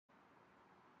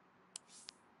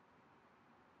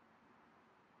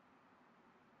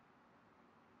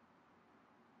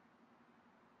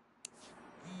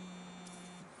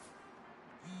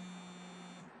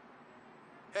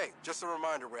Hey, just a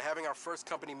reminder, we're having our first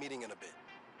company meeting in a bit.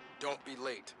 Don't be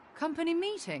late. Company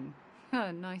meeting?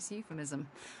 Nice euphemism.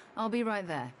 I'll be right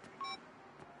there.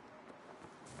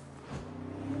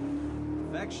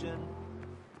 Perfection.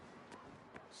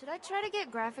 Should I try to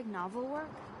get graphic novel work?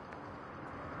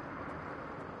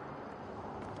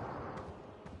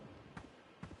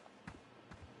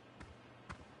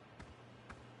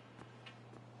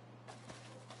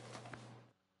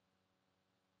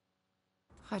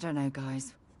 I don't know,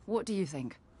 guys. What do you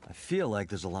think? I feel like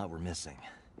there's a lot we're missing.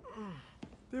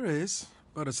 There is,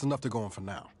 but it's enough to go on for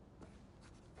now.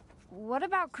 What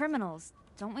about criminals?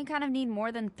 Don't we kind of need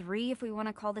more than 3 if we want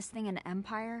to call this thing an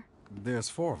empire? There's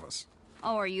 4 of us.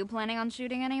 Oh, are you planning on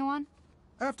shooting anyone?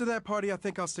 After that party, I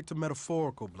think I'll stick to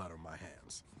metaphorical blood on my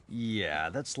hands. Yeah,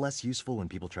 that's less useful when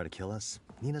people try to kill us.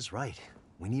 Nina's right.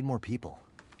 We need more people.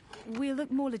 We'll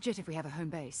look more legit if we have a home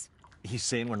base. You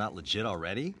saying we're not legit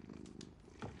already?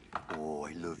 Oh,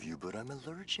 I love you, but I'm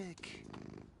allergic.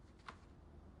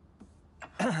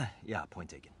 Yeah, point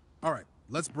taken. All right,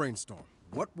 let's brainstorm.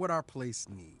 What would our place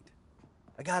need?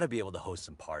 I gotta be able to host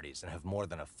some parties and have more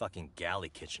than a fucking galley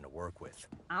kitchen to work with.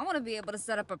 I want to be able to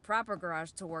set up a proper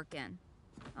garage to work in.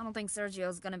 I don't think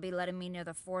Sergio's gonna be letting me near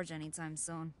the forge anytime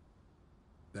soon.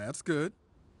 That's good.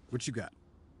 What you got?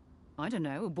 I don't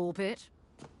know, a ball pit?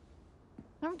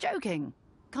 I'm joking.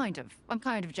 Kind of. I'm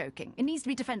kind of joking. It needs to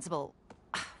be defensible.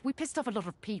 We pissed off a lot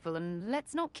of people, and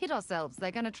let's not kid ourselves.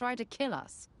 They're gonna try to kill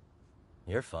us.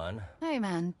 You're fun. Hey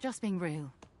man, just being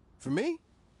real. For me,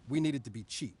 we need it to be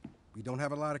cheap. We don't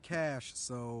have a lot of cash,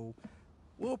 so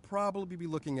we'll probably be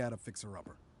looking at a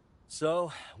fixer-upper.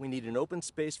 So, we need an open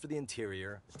space for the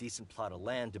interior, a decent plot of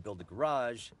land to build a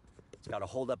garage. It's gotta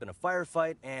hold up in a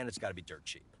firefight, and it's gotta be dirt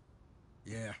cheap.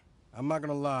 Yeah, I'm not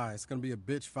gonna lie, it's gonna be a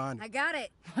bitch finding. I got it!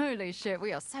 Holy shit,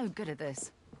 we are so good at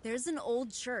this. There's an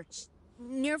old church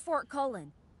near Fort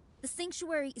Cullen. The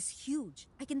sanctuary is huge.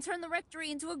 I can turn the rectory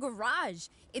into a garage.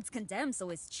 It's condemned, so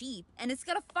it's cheap. And it's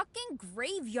got a fucking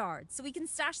graveyard, so we can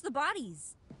stash the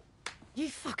bodies. You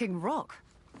fucking rock.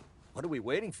 What are we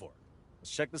waiting for? Let's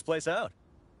check this place out.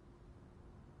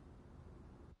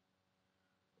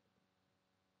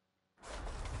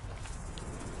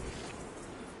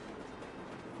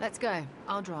 Let's go.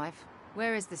 I'll drive.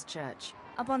 Where is this church?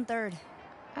 Up on 3rd.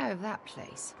 Oh, that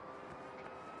place.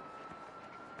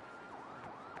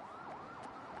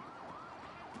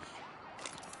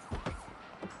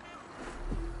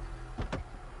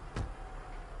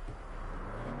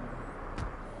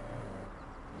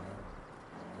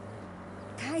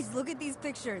 Guys, look at these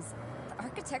pictures. The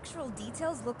architectural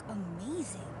details look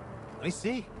amazing. Let me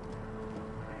see.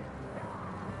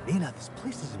 Nina, this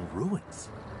place is in ruins.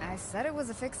 I said it was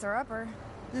a fixer-upper.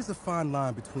 There's a fine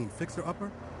line between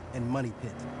fixer-upper and money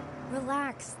pit.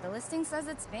 Relax. The listing says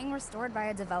it's being restored by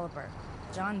a developer,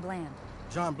 John Bland.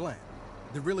 John Bland,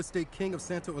 the real estate king of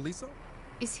Santo Eliso?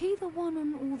 Is he the one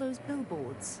on all those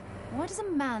billboards? Why does a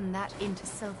man that into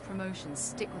self-promotion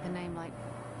stick with a name like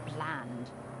Bland?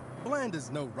 Bland is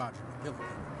no Roger McGillicuddy,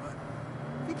 but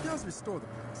he does restore the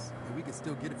place, and we can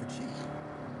still get it for cheap.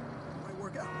 It might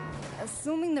work out.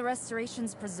 Assuming the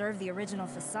restorations preserve the original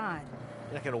facade.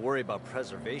 You're not gonna worry about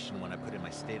preservation when I put in my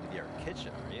state-of-the-art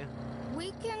kitchen, are you?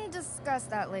 We can discuss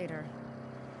that later.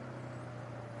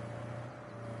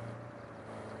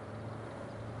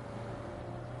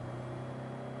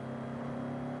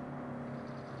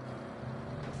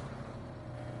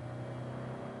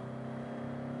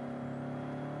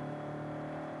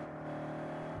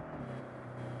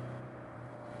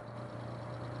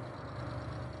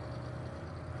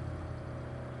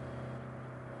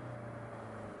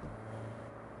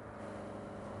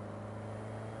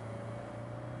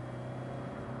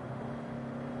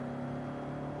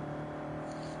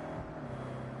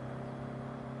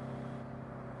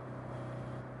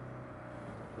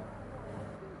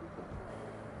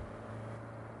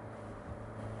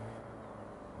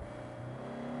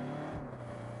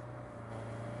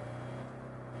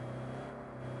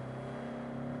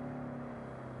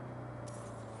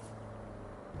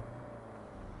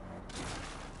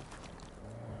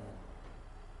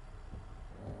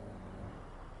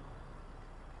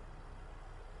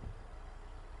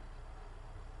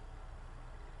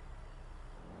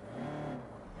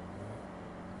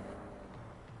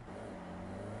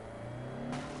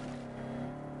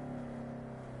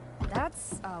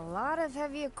 That's a lot of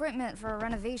heavy equipment for a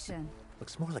renovation.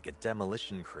 Looks more like a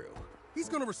demolition crew. He's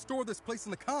gonna restore this place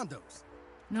in the condos.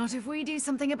 Not if we do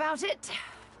something about it.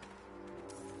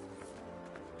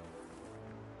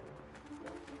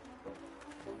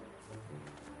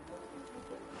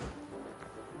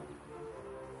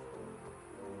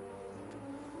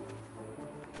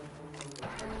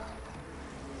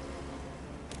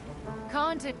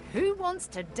 can't it? Who wants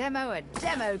to demo a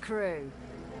demo crew?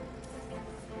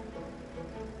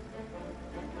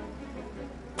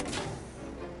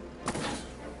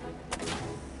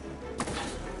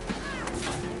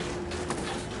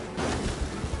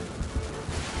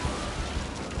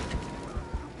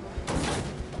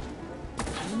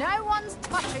 No one's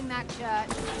touching that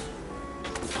church.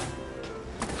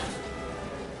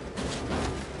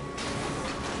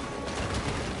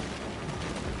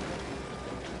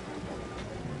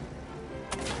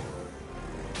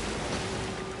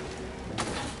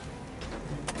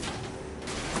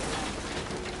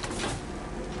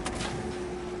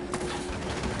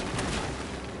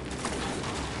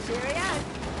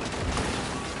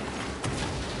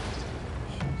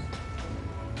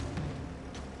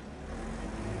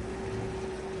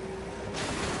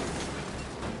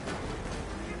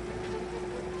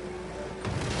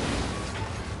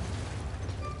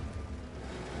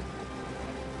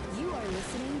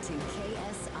 Listening to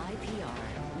KSIPR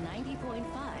 90.5,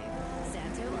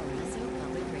 Santo Aliso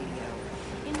Public Radio.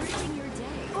 Enriching your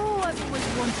day. Oh, I've always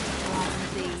wanted to try one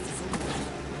of these.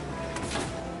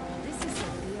 This is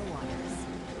Sophia Waters.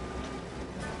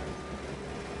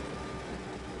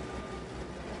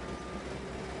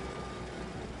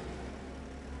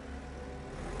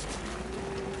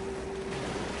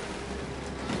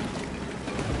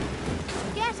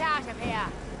 Get out of here!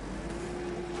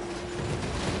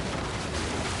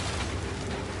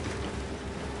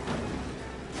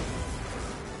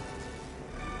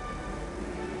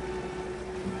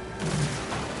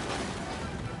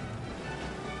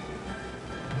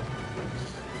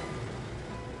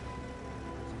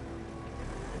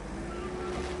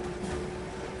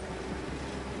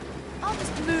 I'll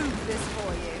just move this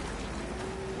for you.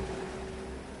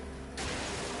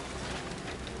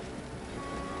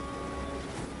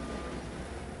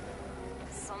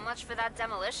 So much for that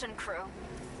demolition crew.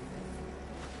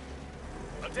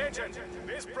 Attention!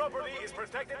 This property is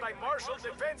protected by Marshall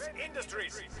Defense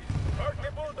Industries. Park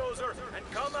the bulldozer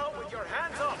and come out with your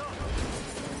hands up!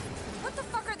 What the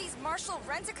fuck are these Marshall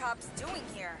rent-a-cops doing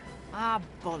here? Ah,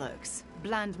 bollocks.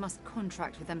 Bland must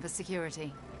contract with them for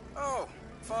security. Oh,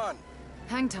 fun.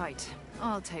 Hang tight.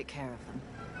 I'll take care of them.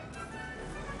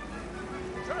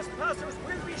 Trespassers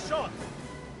will be shot!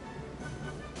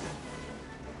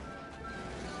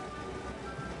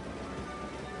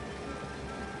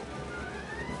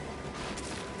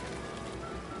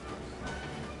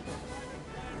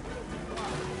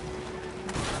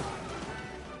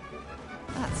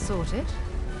 That's sorted.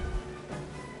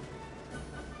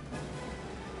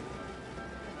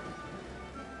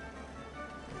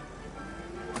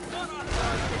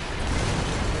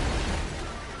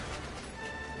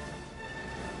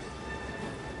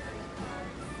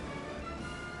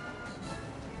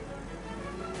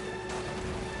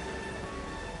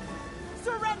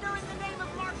 Surrender in the name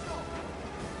of Marshall!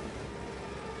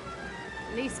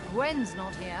 At least Gwen's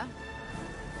not here.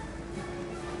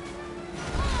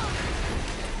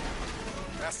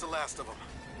 That's the last of them.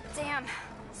 Damn.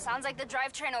 Sounds like the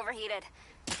drivetrain overheated.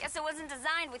 Guess it wasn't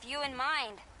designed with you in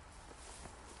mind.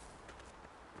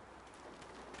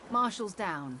 Marshall's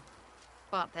down.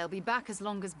 But they'll be back as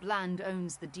long as Bland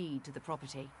owns the deed to the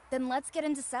property. Then let's get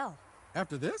into cell.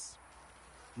 After this?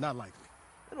 Not likely.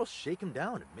 It'll shake him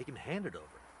down and make him hand it over.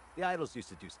 The Idols used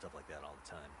to do stuff like that all the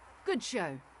time. Good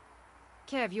show.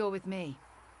 Kev, you're with me.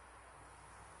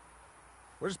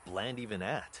 Where's Bland even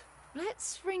at?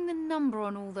 Let's ring the number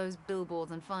on all those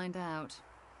billboards and find out.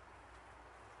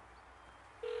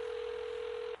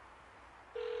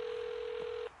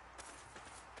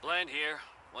 Bland here.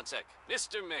 One sec.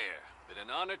 Mr. Mayor, been an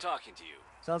honor talking to you.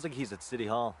 Sounds like he's at City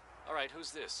Hall. All right,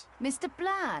 who's this? Mr.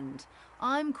 Bland,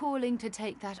 I'm calling to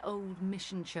take that old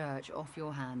mission church off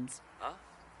your hands. Huh?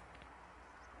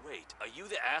 Wait, are you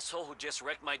the asshole who just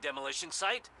wrecked my demolition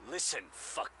site? Listen,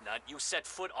 fucknut, you set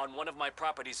foot on one of my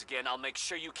properties again, I'll make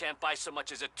sure you can't buy so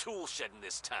much as a tool shed in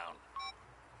this town.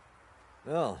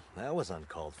 Well, that was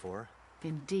uncalled for.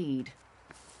 Indeed.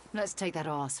 Let's take that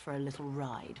arse for a little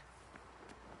ride.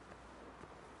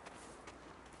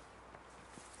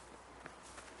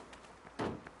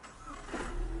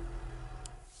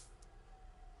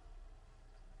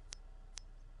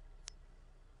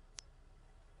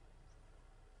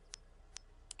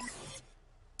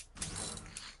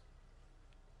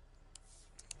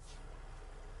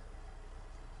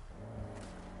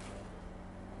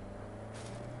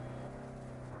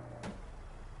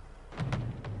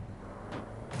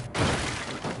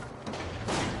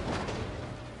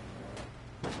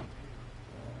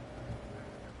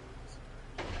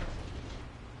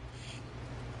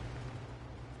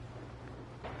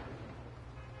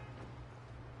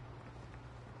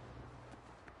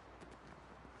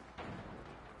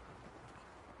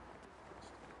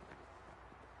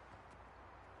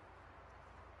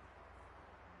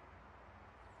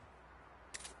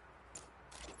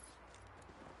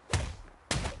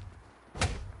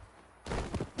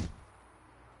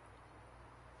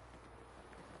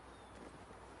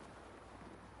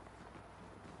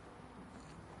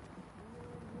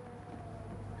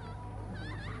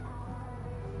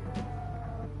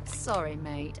 Sorry,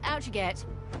 mate. Out you get.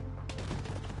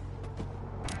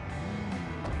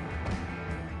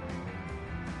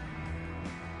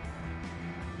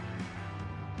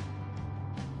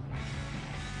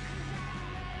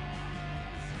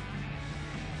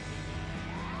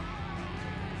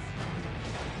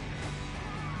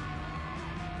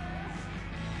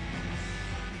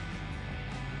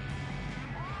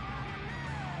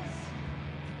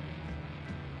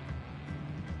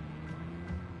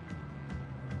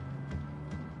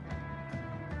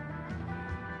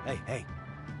 Hey,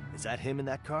 is that him in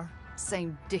that car?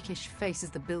 Same dickish face as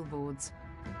the billboards.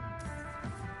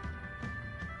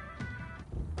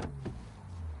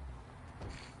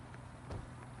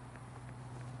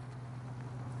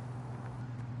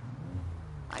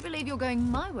 I believe you're going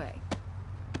my way.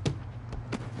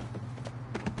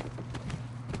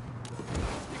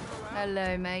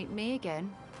 Hello, mate. Me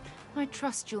again. I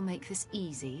trust you'll make this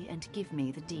easy and give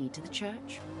me the deed to the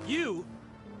church. You?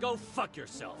 Go fuck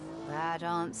yourself. Bad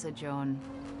answer, John.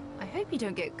 I hope you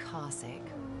don't get carsick.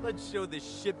 Let's show this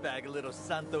shitbag a little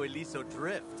Santo Eliso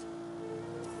drift.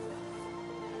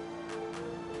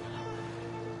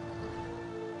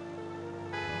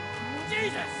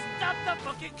 Jesus! Stop the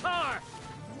fucking car!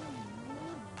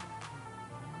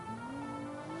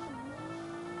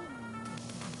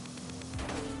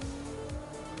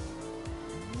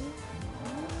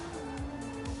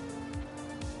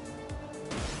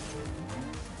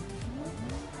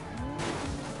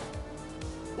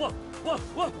 Whoa! Whoa!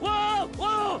 Whoa! Whoa!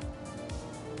 Whoa!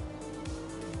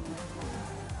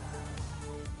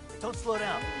 Don't slow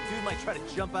down. Dude might try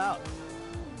to jump out.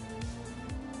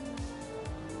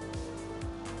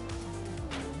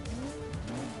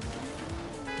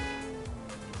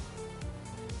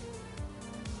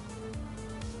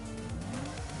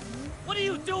 What are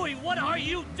you doing? What are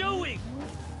you doing?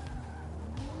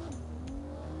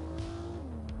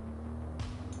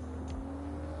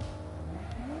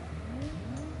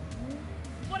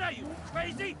 What are you,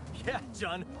 crazy? Yeah,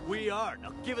 John, we are.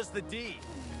 Now give us the deed.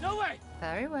 No way!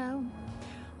 Very well.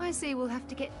 I see we'll have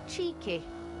to get cheeky.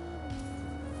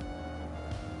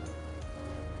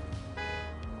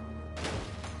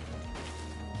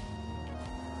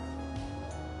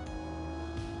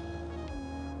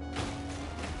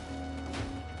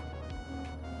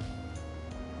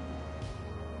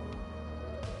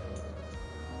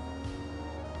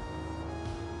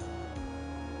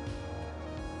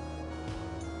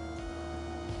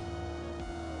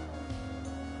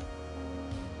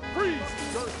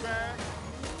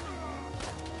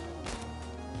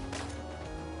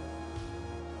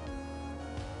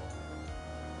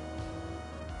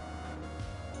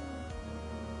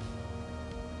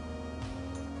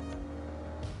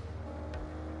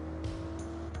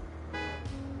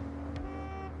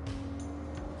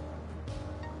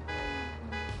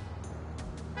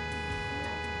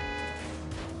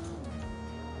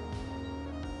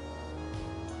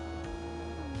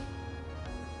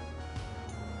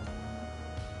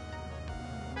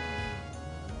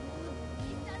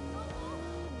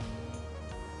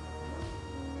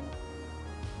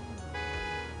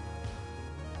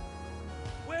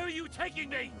 Where are you taking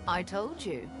me? I told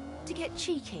you. To get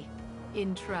cheeky.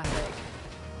 In traffic.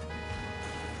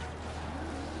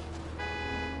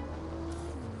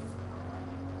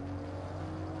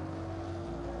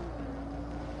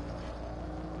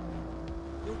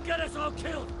 You'll get us all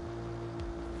killed!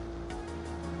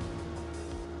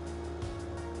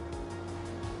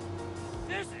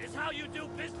 This is how you do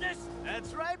business?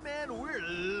 That's right, man. We're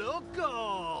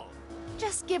local.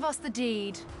 Just give us the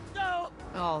deed. No!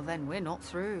 Oh, then we're not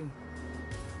through.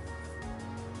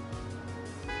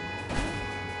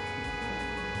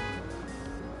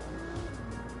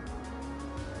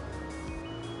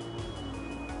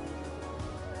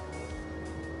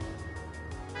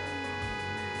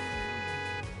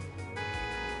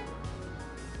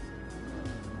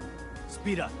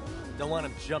 Speed up. Don't want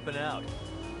him jumping out.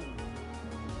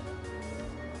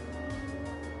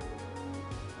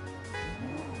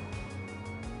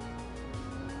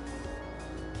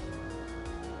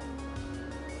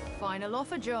 Final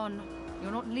offer, John.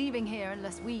 You're not leaving here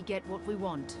unless we get what we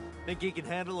want. Think he can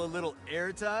handle a little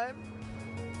airtime?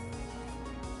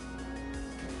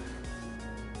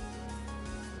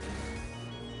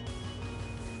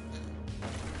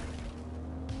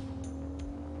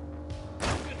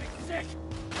 I'm gonna be sick!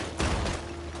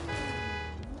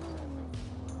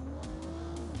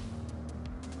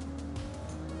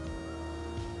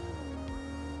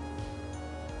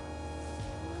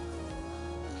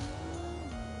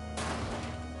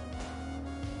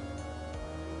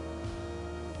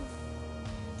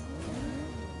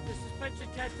 The suspension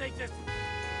can't take this.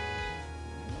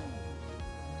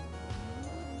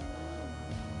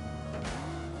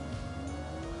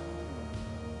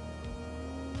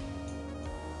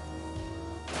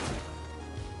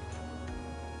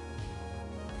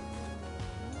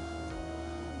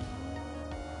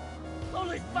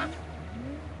 Holy fuck!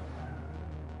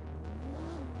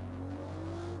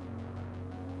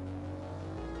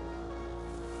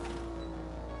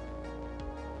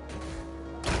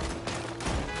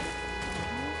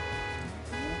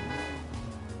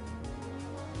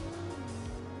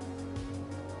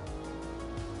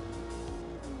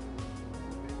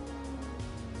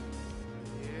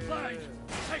 Fine!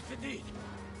 Take the deed!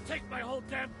 Take my whole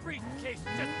damn briefcase! Just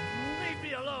leave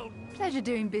me alone! Pleasure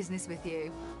doing business with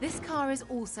you. This car is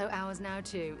also ours now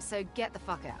too, so get the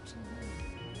fuck out.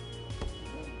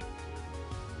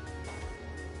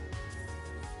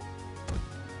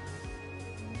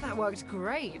 That worked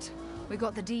great. We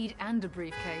got the deed and a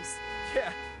briefcase.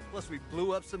 Yeah, plus we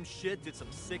blew up some shit, did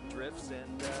some sick drifts,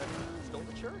 and stole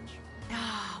the church.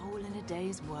 Ah, all in a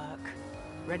day's work.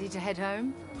 Ready to head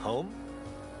home? Home?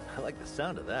 I like the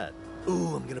sound of that.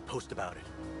 Ooh, I'm gonna post about it.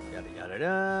 Yada yada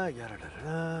da, yada da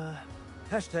da da.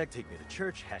 Hashtag take me to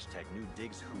church, hashtag new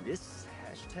digs who dis,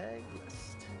 hashtag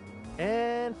list.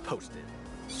 And post it.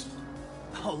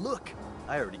 Oh look,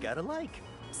 I already got a like.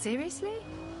 Seriously?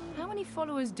 How many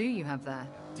followers do you have there?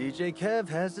 DJ Kev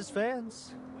has his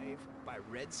fans. Wave by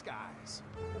Red Skies.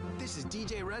 This is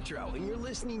DJ Retro, and you're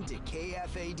listening to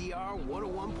KFADR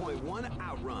 101.1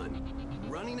 Outrun.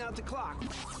 Running out the clock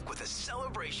with a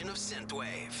celebration of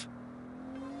synthwave.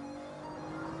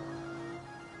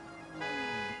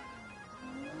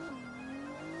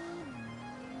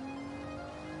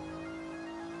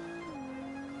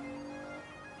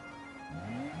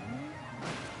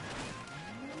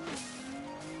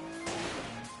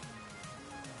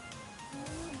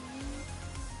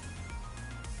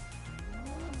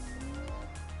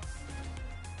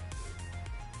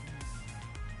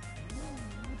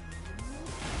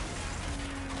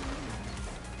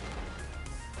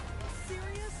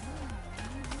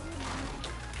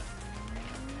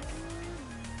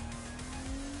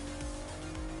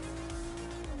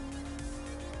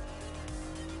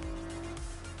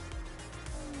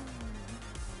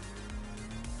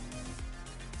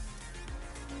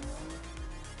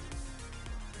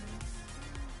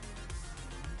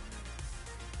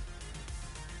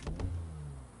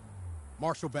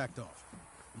 Marshall backed off.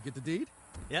 You get the deed?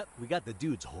 Yep, we got the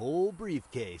dude's whole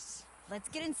briefcase. Let's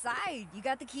get inside. You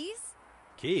got the keys?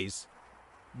 Keys?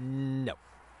 No,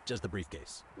 just the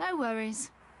briefcase. No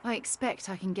worries. I expect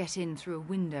I can get in through a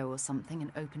window or something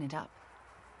and open it up.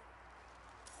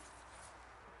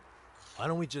 Why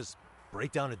don't we just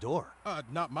break down a door?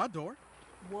 Not my door.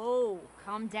 Whoa,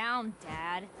 calm down,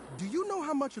 Dad. Do you know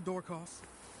how much a door costs?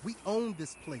 We own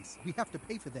this place. We have to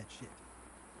pay for that shit.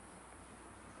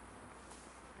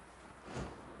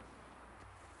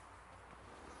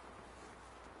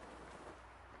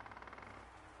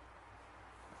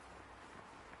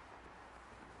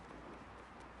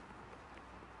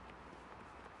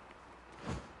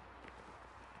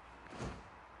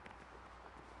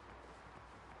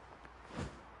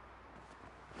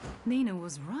 Nina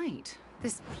was right.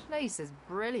 This place is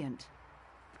brilliant.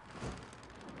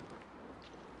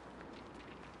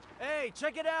 Hey,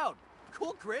 check it out!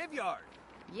 Cool graveyard!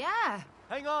 Yeah!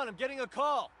 Hang on, I'm getting a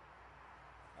call!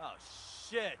 Oh,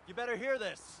 shit, you better hear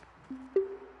this.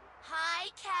 Hi,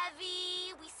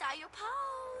 Kevy. We saw your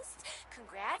post.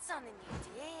 Congrats on the new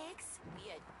digs.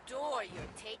 We adore your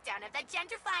takedown of that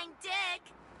gentrifying dick.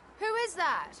 Who is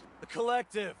that? The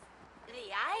Collective.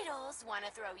 The Idols want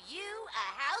to throw you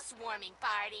a housewarming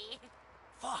party.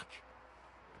 Fuck.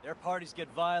 Their parties get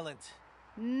violent.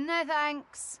 No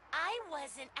thanks. I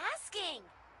wasn't asking.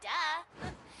 Duh.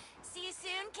 See you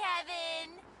soon,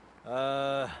 Kevin.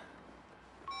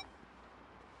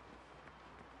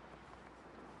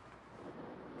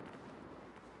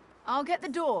 I'll get the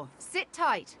door. Sit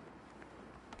tight.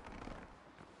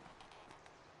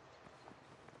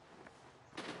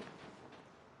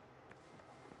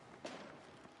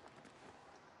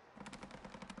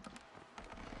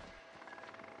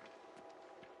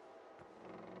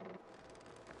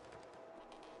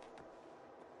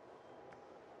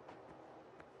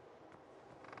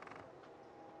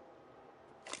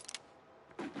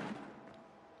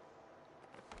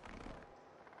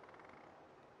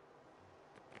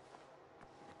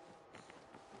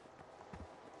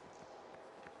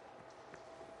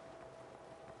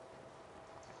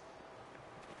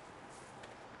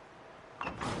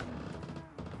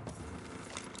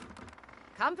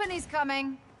 Company's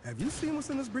coming. Have you seen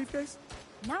what's in this briefcase?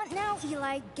 Not now,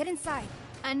 Eli. Get inside.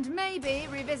 And maybe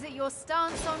revisit your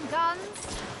stance on guns?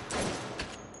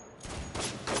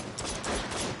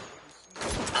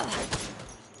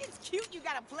 It's cute you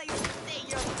got a place to say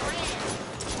your friend.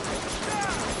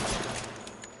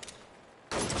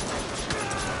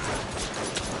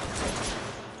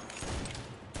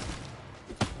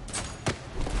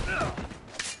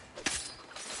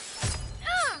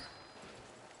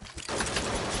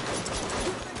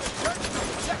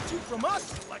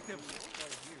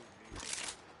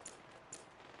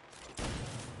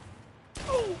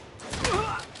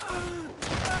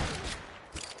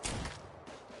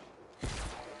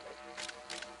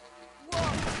 Whoa,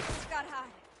 this got hot.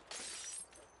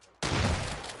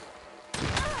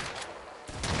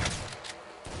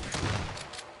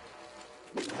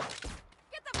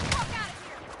 Get the fuck out of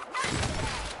here! Not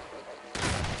today!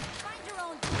 Find your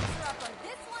own pizza upper.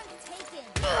 This one's taken.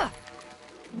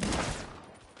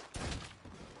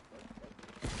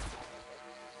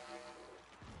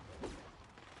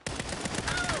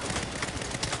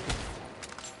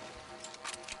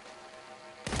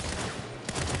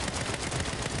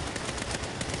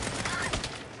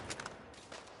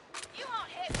 You won't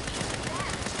hit me with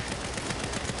that.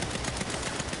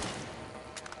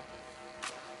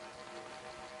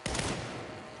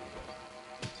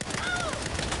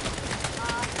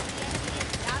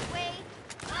 That way?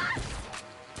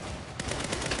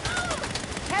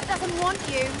 Kev doesn't want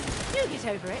you. You get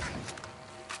over it.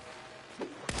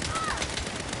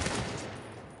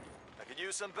 I could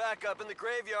use some backup in the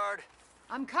graveyard.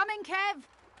 I'm coming, Kev.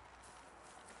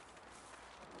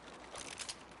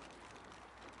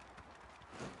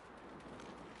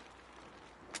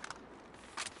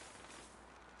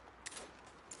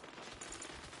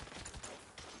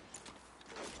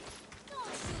 Don't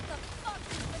shoot the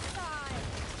fucking facade.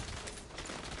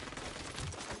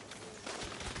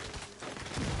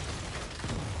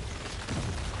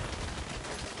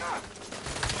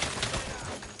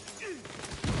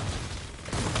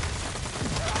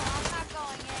 I'm not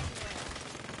going anywhere.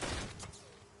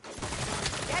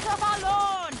 Get off our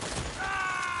lawn!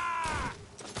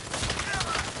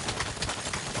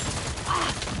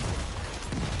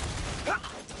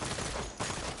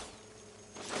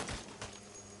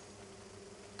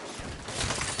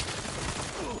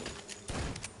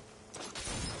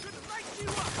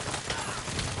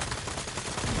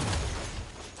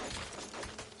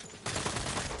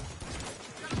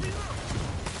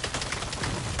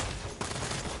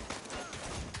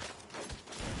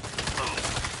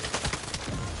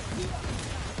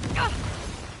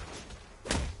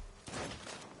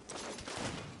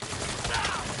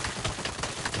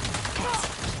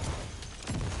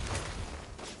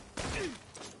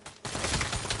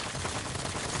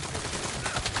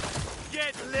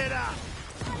 Get lit up!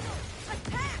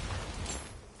 Attack!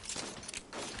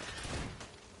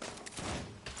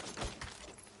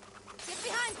 Get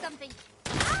behind something.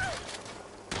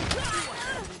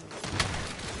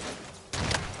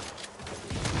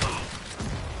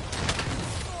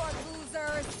 Poor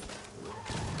losers.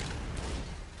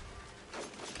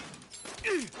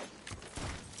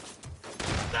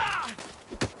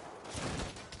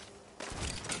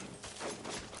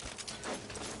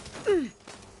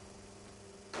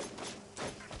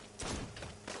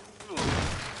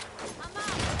 I'm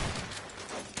out.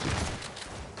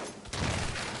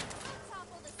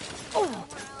 Topple this thing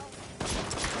somewhere else.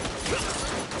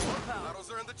 Battles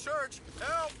are in the church.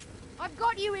 Help! I've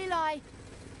got you, Eli.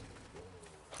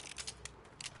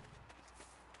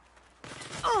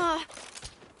 Ah!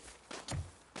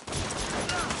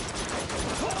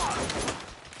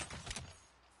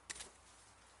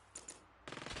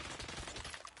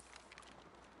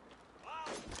 I'll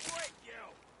break you!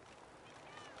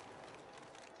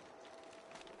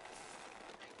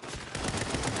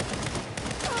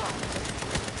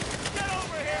 Get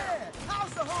over here!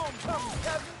 How's the homecoming,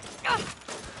 Kevin?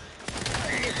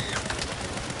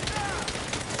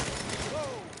 Whoa,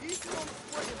 easy on the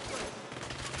friggin' plate.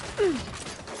 You're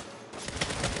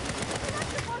not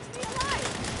supposed to be alive.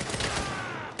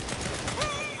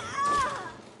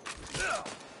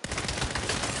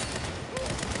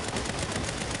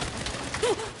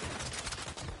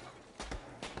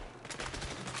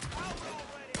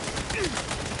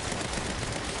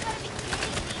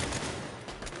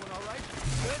 Doing all right?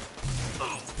 Good?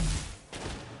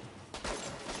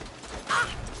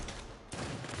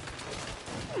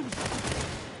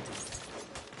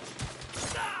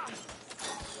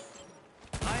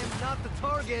 I am not the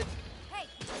target. Hey,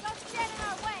 don't stand in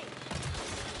our way.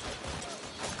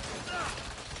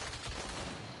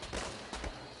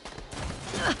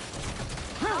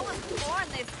 No one's born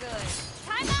this good.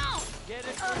 Time out! Get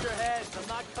it through your heads. I'm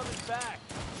not coming back.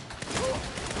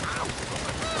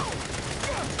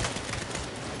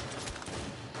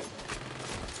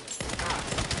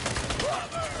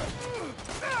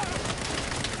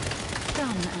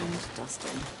 Done and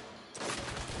dusted.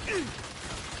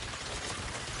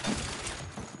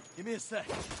 Give me a sec.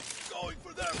 Going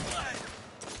for their flag!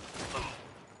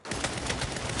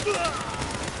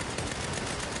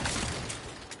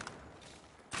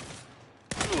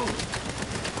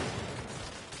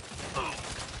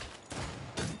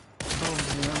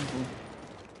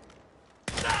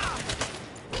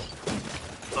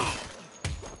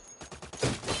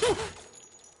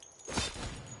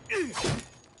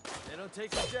 don't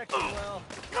take rejection well.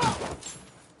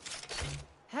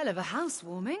 Hell of a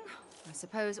housewarming. I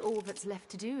suppose all that's left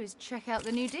to do is check out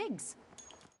the new digs.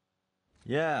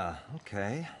 Yeah,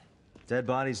 okay. Dead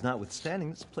bodies notwithstanding,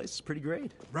 this place is pretty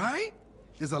great. Right?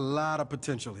 There's a lot of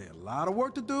potential here. A lot of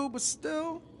work to do, but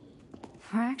still...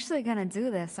 We're actually gonna do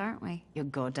this, aren't we? You're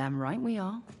goddamn right we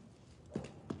are.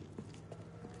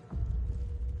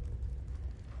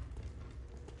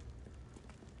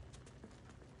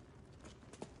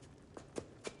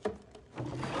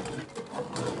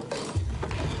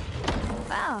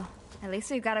 Wow, at least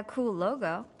we've got a cool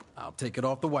logo. I'll take it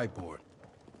off the whiteboard.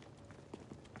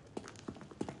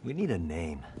 We need a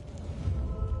name.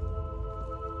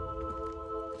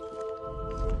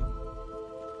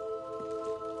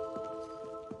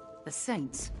 The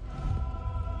Saints.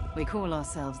 We call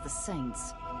ourselves the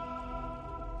Saints.